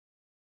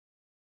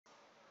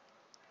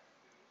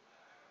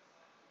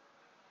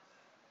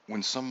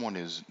When someone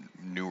is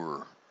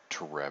newer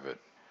to Revit,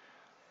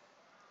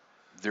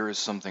 there is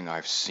something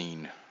I've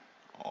seen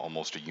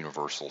almost a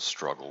universal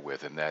struggle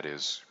with, and that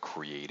is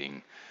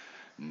creating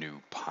new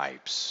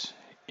pipes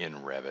in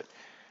Revit.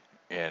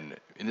 And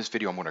in this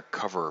video, I'm going to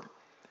cover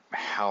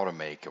how to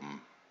make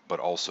them,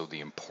 but also the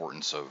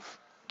importance of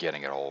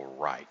getting it all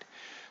right.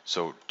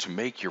 So to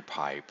make your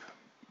pipe,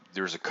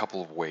 there's a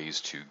couple of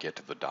ways to get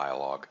to the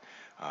dialog.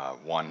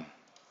 One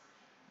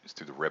is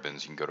through the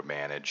ribbons. You can go to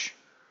Manage,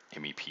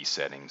 MEP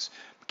Settings,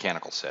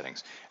 Mechanical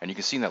Settings, and you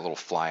can see in that little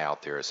fly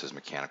out there it says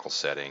Mechanical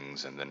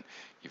Settings, and then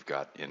you've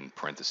got in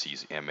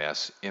parentheses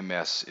MS.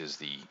 MS is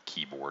the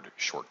keyboard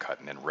shortcut,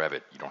 and in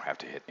Revit you don't have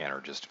to hit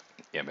Enter, just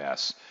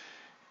MS,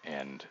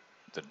 and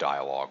the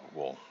dialog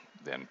will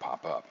then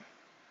pop up.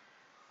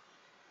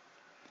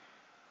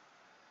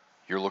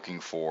 You're looking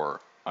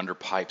for, under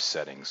Pipe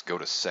Settings, go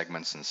to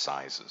Segments and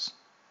Sizes.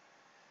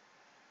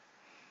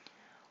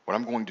 What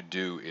I'm going to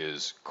do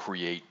is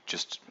create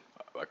just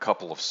a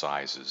couple of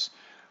sizes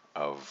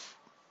of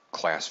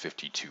class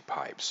 52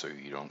 pipes, so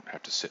you don't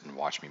have to sit and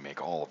watch me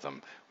make all of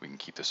them. We can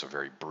keep this a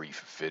very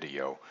brief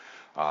video.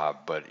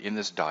 But in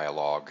this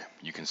dialog,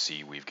 you can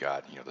see we've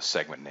got the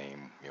segment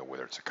name,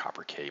 whether it's a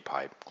copper K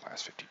pipe,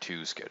 class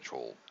 52,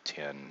 schedule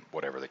 10,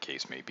 whatever the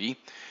case may be.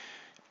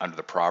 Under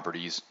the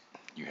properties,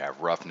 you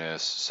have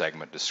roughness,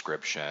 segment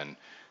description,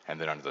 and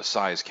then under the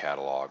size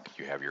catalog,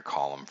 you have your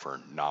column for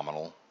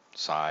nominal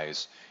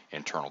size,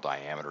 internal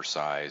diameter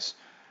size,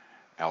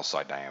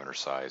 outside diameter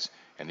size,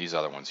 and these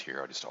other ones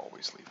here I just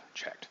always leave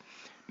checked.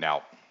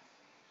 Now,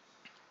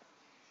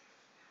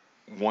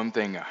 one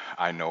thing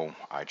I know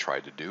I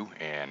tried to do,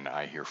 and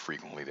I hear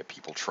frequently that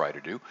people try to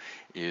do,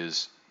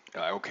 is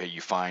okay, you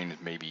find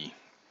maybe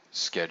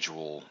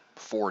schedule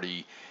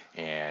 40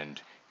 and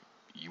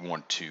you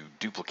want to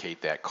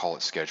duplicate that, call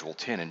it schedule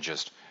 10, and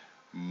just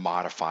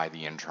modify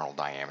the internal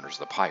diameters of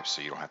the pipe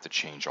so you don't have to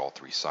change all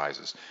three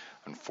sizes.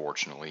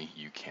 Unfortunately,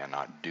 you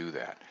cannot do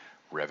that.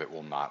 Revit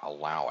will not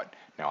allow it.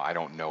 Now, I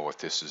don't know if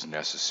this is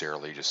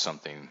necessarily just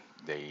something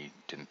they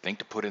didn't think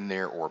to put in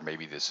there, or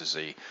maybe this is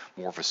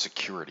more of a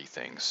security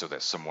thing so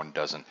that someone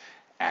doesn't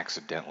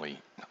accidentally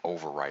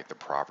overwrite the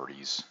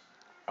properties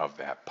of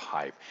that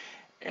pipe.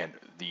 And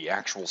the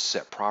actual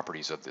set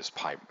properties of this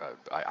pipe,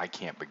 I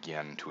can't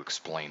begin to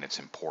explain its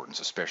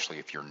importance, especially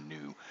if you're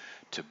new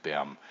to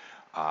BIM.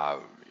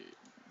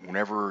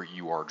 Whenever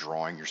you are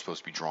drawing, you're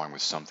supposed to be drawing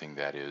with something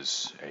that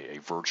is a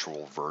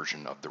virtual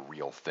version of the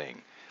real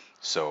thing.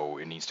 So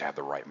it needs to have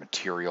the right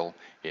material,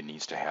 it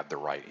needs to have the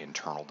right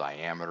internal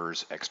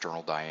diameters,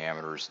 external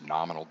diameters,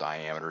 nominal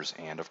diameters,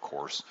 and of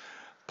course,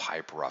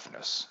 pipe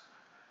roughness.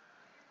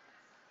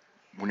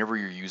 Whenever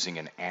you're using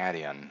an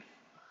add-in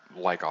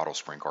like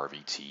AutoSprink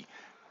RVT,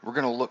 we're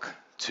going to look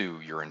to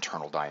your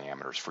internal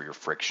diameters for your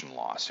friction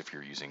loss if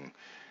you're using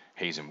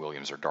Hayes and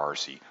Williams or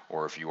Darcy,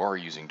 or if you are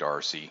using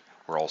Darcy,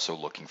 we're also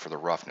looking for the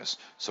roughness.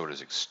 So it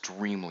is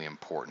extremely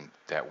important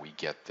that we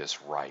get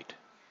this right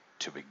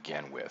to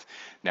begin with.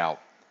 Now,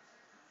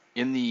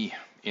 in the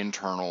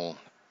internal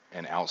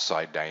and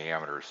outside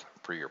diameters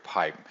for your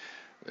pipe,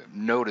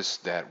 notice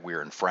that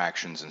we're in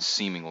fractions and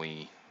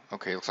seemingly,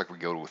 okay, looks like we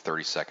go to a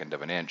 32nd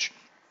of an inch,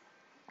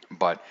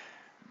 but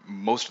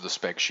most of the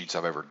spec sheets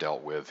I've ever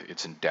dealt with,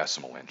 it's in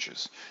decimal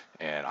inches,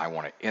 and I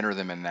want to enter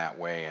them in that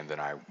way, and then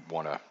I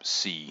want to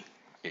see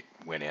it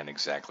went in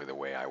exactly the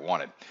way I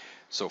wanted.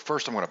 So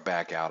first I'm going to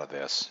back out of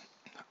this.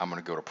 I'm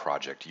going to go to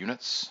Project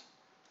Units,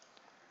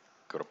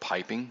 go to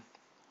Piping,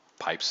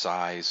 Pipe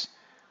Size.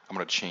 I'm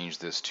going to change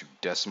this to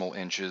decimal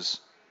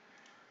inches,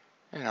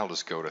 and I'll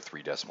just go to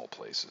 3 decimal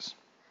places.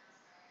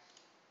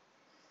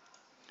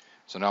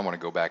 So now I'm going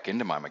to go back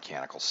into my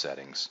mechanical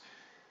settings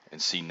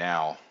and see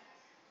now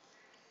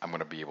I'm going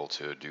to be able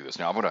to do this.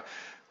 Now I'm going to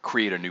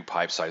create a new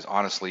pipe size.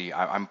 Honestly,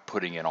 I'm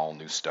putting in all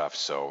new stuff,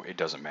 so it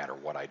doesn't matter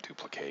what I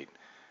duplicate.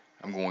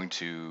 I'm going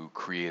to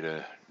create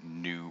a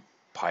new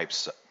pipe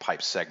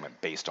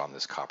segment based on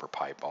this copper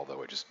pipe,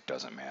 although it just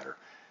doesn't matter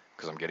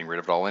because I'm getting rid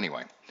of it all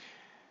anyway.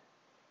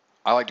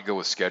 I like to go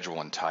with schedule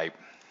and type,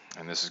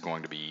 and this is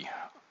going to be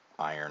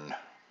iron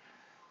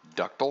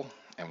ductile,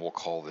 and we'll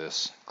call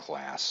this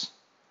class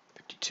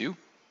 52.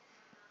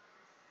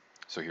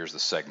 So here's the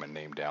segment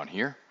name down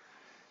here.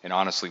 And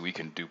honestly, we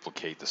can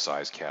duplicate the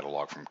size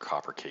catalog from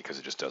copper K because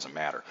it just doesn't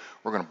matter.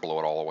 We're going to blow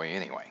it all away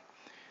anyway.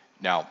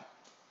 Now,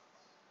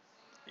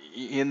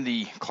 in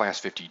the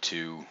class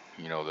 52,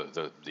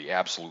 the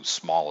absolute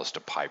smallest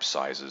of pipe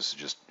sizes,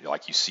 just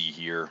like you see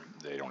here,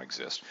 they don't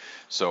exist.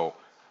 So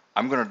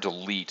I'm going to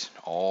delete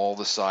all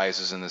the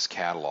sizes in this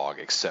catalog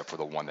except for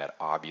the one that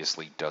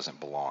obviously doesn't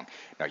belong.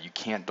 Now, you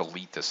can't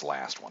delete this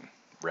last one.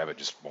 Revit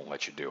just won't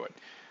let you do it.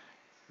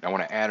 Now I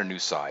want to add a new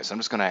size. I'm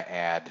just going to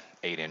add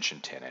 8-inch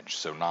and 10-inch.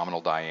 So nominal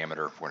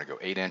diameter, we're going to go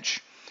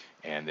 8-inch,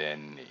 and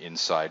then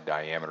inside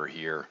diameter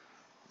here,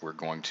 we're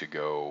going to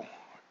go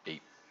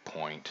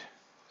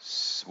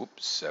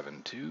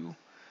 8.72,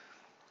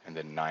 and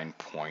then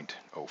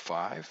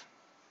 9.05.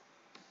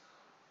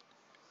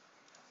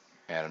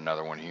 Add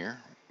another one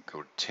here.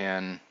 Go to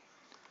 10,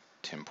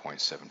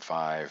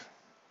 10.75,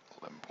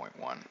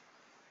 11.1.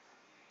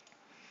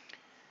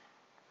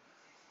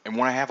 And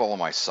when I have all of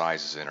my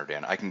sizes entered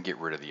in, I can get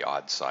rid of the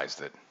odd size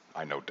that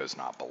I know does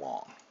not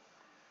belong.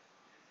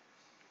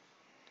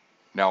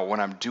 Now, when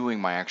I'm doing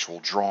my actual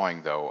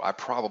drawing, though, I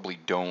probably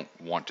don't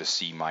want to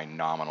see my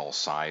nominal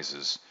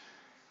sizes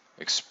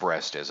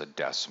expressed as a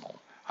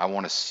decimal. I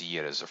want to see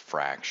it as a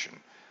fraction.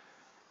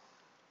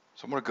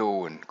 So I'm going to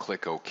go and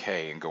click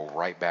OK and go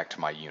right back to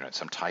my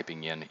units. I'm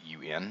typing in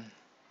UN,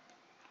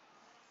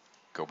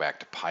 go back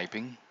to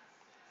piping,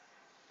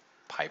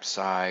 pipe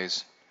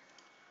size,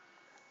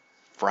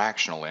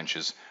 fractional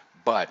inches,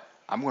 but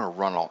I'm going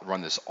to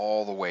run this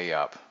all the way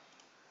up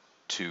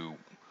to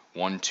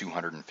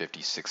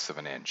 1/256th of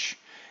an inch.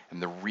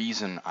 And the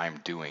reason I'm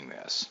doing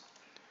this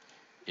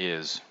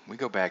is we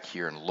go back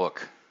here and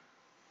look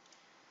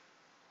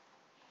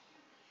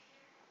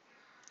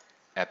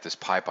at this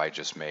pipe I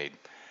just made.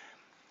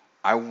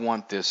 I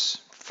want this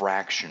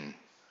fraction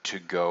to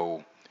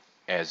go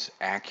as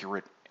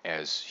accurate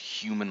as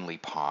humanly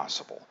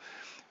possible.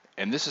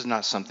 And this is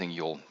not something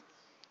you'll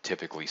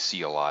typically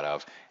see a lot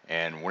of.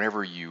 And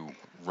whenever you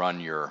run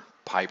your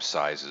pipe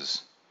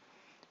sizes,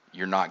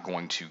 you're not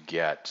going to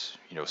get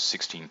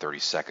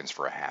 16/32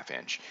 for a half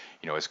inch.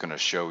 It's going to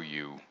show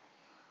you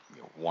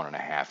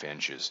 1.5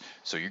 inches.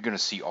 So you're going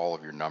to see all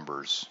of your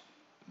numbers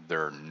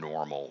their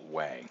normal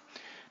way.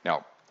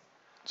 Now,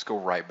 let's go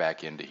right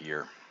back into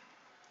here.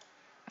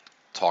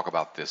 Talk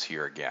about this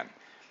here again.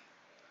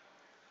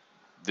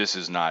 This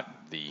is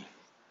not the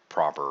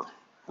proper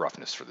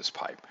roughness for this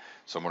pipe.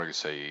 So I'm going to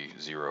say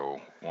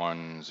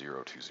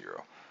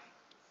 0.1020.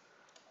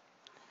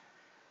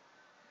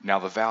 Now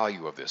the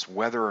value of this,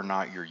 whether or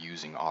not you're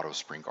using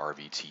AutoSprink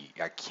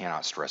RVT, I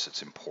cannot stress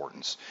its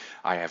importance.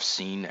 I have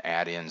seen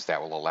add-ins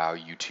that will allow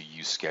you to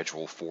use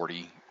Schedule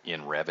 40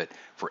 in Revit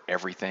for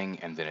everything,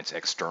 and then its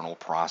external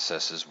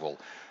processes will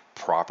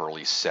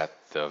properly set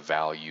the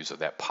values of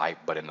that pipe,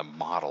 but in the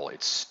model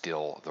it's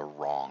still the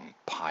wrong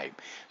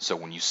pipe. So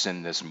when you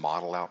send this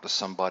model out to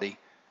somebody,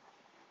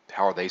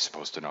 how are they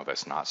supposed to know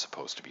that's not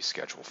supposed to be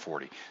Schedule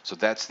 40? So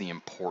that's the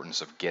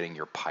importance of getting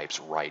your pipes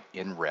right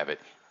in Revit,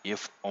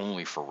 if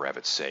only for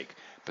Revit's sake,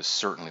 but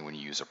certainly when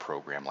you use a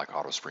program like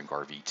AutoSprink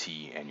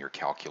RVT and your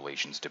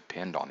calculations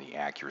depend on the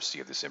accuracy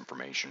of this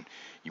information,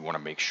 you want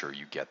to make sure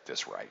you get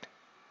this right.